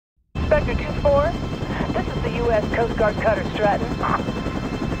Spectre 2-4, this is the U.S. Coast Guard cutter Stratton.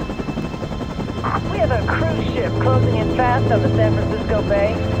 We have a cruise ship closing in fast on the San Francisco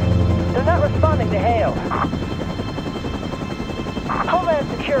Bay. They're not responding to hail. Homeland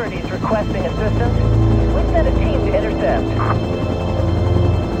Security is requesting assistance. We've sent a team to intercept.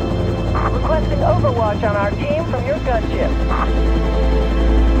 Requesting overwatch on our team from your gunship.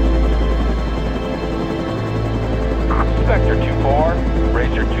 Spectre 2-4,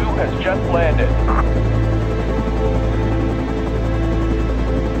 Razor 2 has just landed.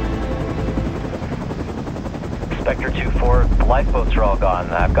 Spectre 2-4, the lifeboats are all gone.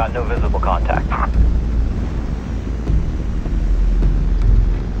 I've got no visible contact.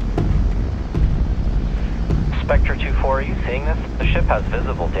 Spectre 2-4, are you seeing this? The ship has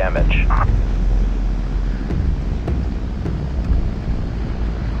visible damage.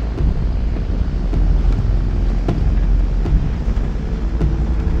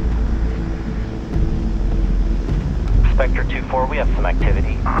 Spectre 2-4, we have some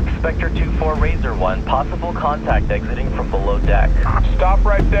activity. Spectre 2-4, Razor 1, possible contact exiting from below deck. Stop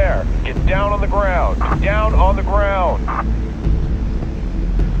right there. Get down on the ground. Down on the ground.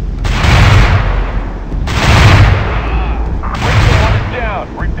 Razor 1 is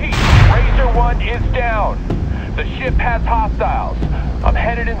down. Repeat, Razor 1 is down. The ship has hostiles. I'm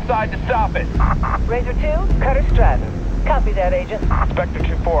headed inside to stop it. Razor 2, cutter Stratton. Copy that, Agent. Spectre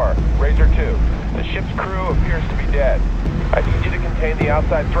 2-4, Razor 2. The ship's crew appears to be dead. I need you to contain the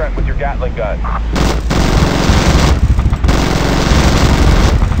outside threat with your Gatling gun.